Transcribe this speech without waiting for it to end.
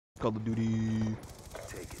Call of Duty.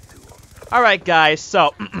 Alright guys,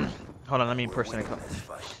 so hold on, let me impersonate.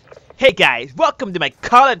 Hey guys, welcome to my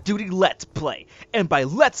Call of Duty Let's Play. And by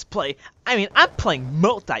Let's Play, I mean I'm playing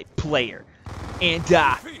multiplayer. And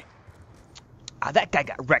that guy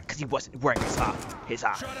got wrecked because he wasn't wearing his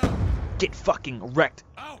get fucking wrecked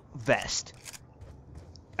vest.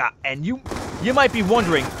 And you might be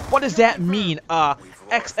wondering, what does that mean?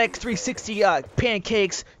 XX360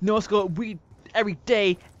 pancakes, no scope, weed every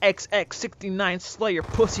day, XX69 Slayer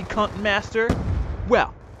pussy cunt master.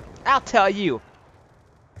 Well, I'll tell you.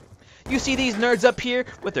 You see these nerds up here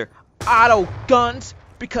with their auto guns?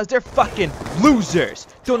 Because they're fucking losers.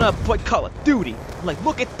 Don't know how to play Call of Duty. I'm like,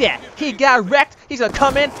 look at that. He got wrecked. He's gonna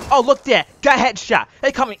come in. Oh, look at that. Got headshot.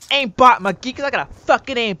 They call me aimbot, my geek, because I got a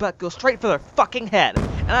fucking aimbot. Go straight for their fucking head.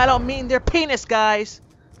 And I don't mean their penis, guys.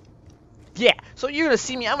 Yeah, so you're gonna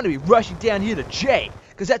see me. I'm gonna be rushing down here to J.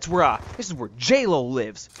 Because that's where, this is where J-Lo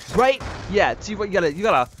lives. Right? Yeah, see what you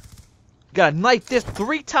gotta knife this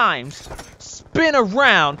 3 times. Spin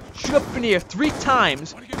around. Shoot up in the air 3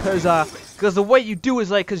 times. Because the way you do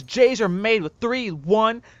is like, because J's are made with 3,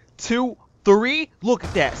 1, 2, 3. Look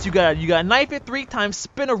at that. So you gotta knife it 3 times,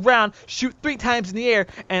 spin around, shoot 3 times in the air,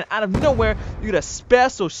 and out of nowhere you get a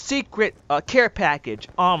special secret care package.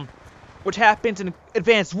 Which happens in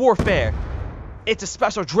Advanced Warfare. It's a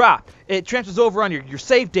special drop. It transfers over on your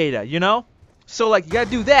save data, you know. So like you gotta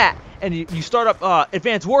do that, and you start up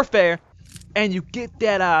Advanced Warfare, and you get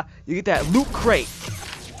that loot crate.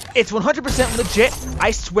 It's 100% legit.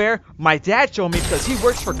 I swear, my dad showed me because he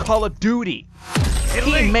works for Call of Duty.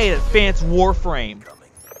 He made Advanced Warframe.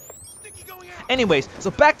 Anyways, so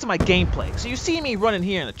back to my gameplay. So you see me running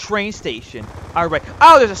here in a train station. Alright.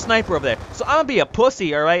 Oh, there's a sniper over there. So I'm gonna be a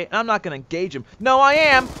pussy, alright? I'm not gonna engage him. No, I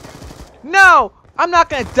am. No! I'm not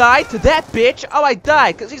gonna die to that bitch. Oh, I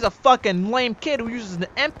died because he's a fucking lame kid who uses an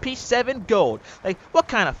MP7 Gold. Like, what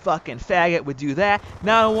kind of fucking faggot would do that?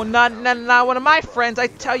 Not one of my friends. I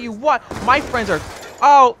tell you what, my friends are.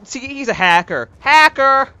 Oh, see, he's a hacker.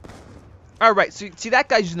 Hacker. All right, so see that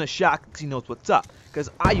guy's using a shotgun because he knows what's up. Because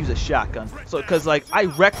I use a shotgun. So, because like I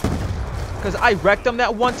wrecked him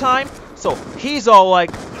that one time. So he's all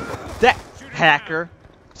like, that hacker.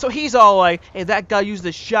 So he's all like, hey, that guy used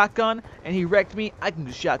a shotgun and he wrecked me. I can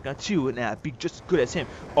use a shotgun too and I'd be just as good as him.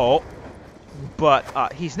 Oh,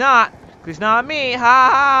 but he's not. He's not me. Ha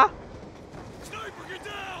ha.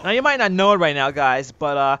 Now you might not know it right now, guys,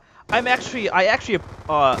 but I actually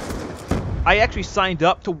signed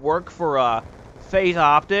up to work for Phase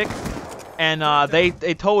Optic, and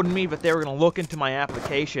they told me that they were gonna look into my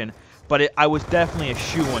application, but I was definitely a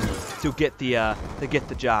shoo-in to get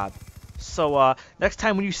the job. So next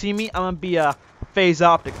time when you see me, I'm gonna be Phase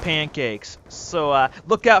Optic pancakes. So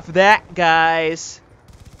look out for that, guys.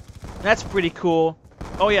 That's pretty cool.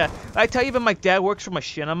 Oh yeah, I tell you that my dad works for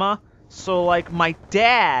Machinima. So like my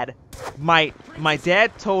dad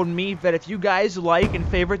told me that if you guys like and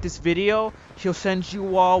favorite this video, he'll send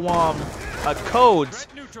you all codes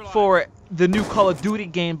for the new Call of Duty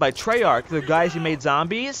game by Treyarch, the guys who made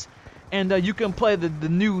Zombies, and you can play the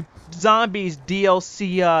new Zombies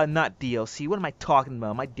DLC, not DLC, what am I talking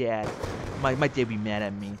about? My dad be mad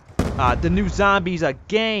at me. The new Zombies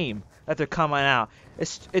game that they're coming out.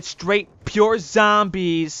 It's straight pure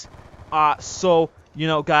zombies. So, you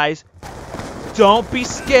know, guys, don't be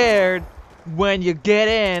scared when you get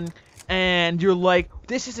in and you're like,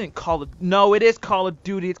 this isn't Call of... No, it is Call of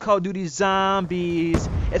Duty. It's Call of Duty Zombies.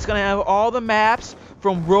 It's gonna have all the maps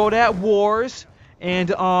from World at Wars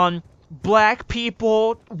and on Black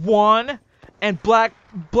People 1 and Black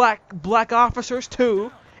Officers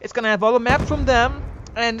 2. It's gonna have all the maps from them,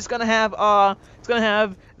 and it's gonna have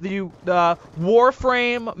the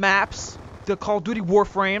Warframe maps, the Call of Duty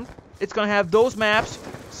Warframe. It's gonna have those maps.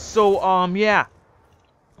 So yeah.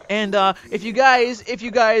 And if you guys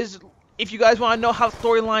want to know how the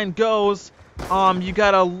storyline goes, you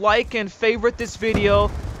gotta like and favorite this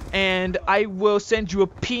video, and I will send you a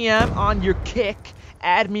PM on your kick.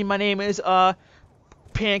 Add me. My name is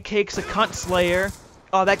Pancakes a Cunt Slayer.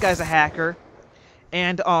 Oh, that guy's a hacker.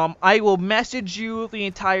 And I will message you the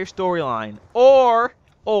entire storyline. Or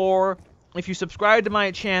if you subscribe to my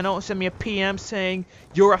channel and send me a PM saying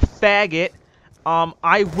you're a faggot,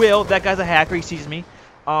 I will. That guy's a hacker. He sees me.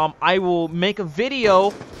 I will make a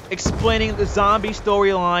video explaining the zombie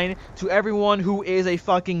storyline to everyone who is a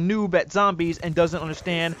fucking noob at zombies and doesn't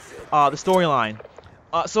understand the storyline.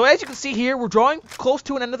 So as you can see here, we're drawing close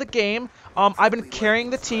to an end of the game. I've been carrying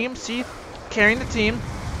the team. See, carrying the team.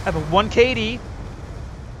 I have a 1 KD.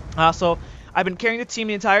 So I've been carrying the team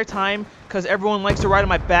the entire time because everyone likes to ride on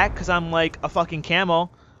my back because I'm like a fucking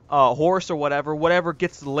camel. horse or whatever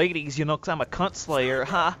gets the ladies, you know, 'cause I'm a cunt slayer.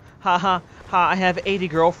 Ha ha ha ha. I have 80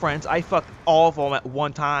 girlfriends. I fucked all of them at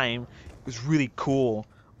one time. It was really cool.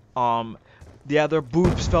 Yeah, their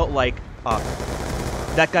boobs felt like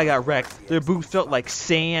that guy got wrecked. Their boobs felt like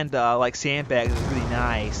sand, like sandbags. It was really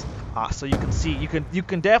nice. So you can see, you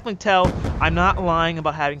can definitely tell I'm not lying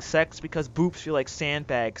about having sex because boobs feel like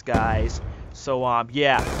sandbags, guys. So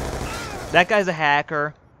yeah, that guy's a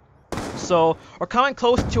hacker. So we're coming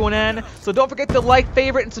close to an end. So don't forget to like,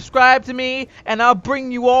 favorite, and subscribe to me, and I'll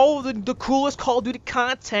bring you all the coolest Call of Duty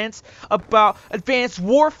content about Advanced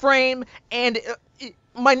Warframe, and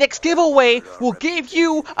my next giveaway will give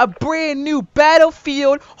you a brand new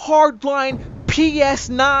Battlefield Hardline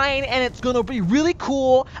PS9, and it's gonna be really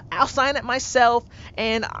cool. I'll sign it myself,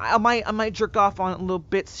 and I might jerk off on it a little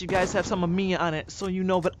bit so you guys have some of me on it, so you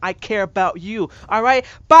know that I care about you. All right,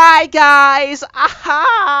 bye guys.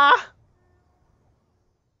 Aha.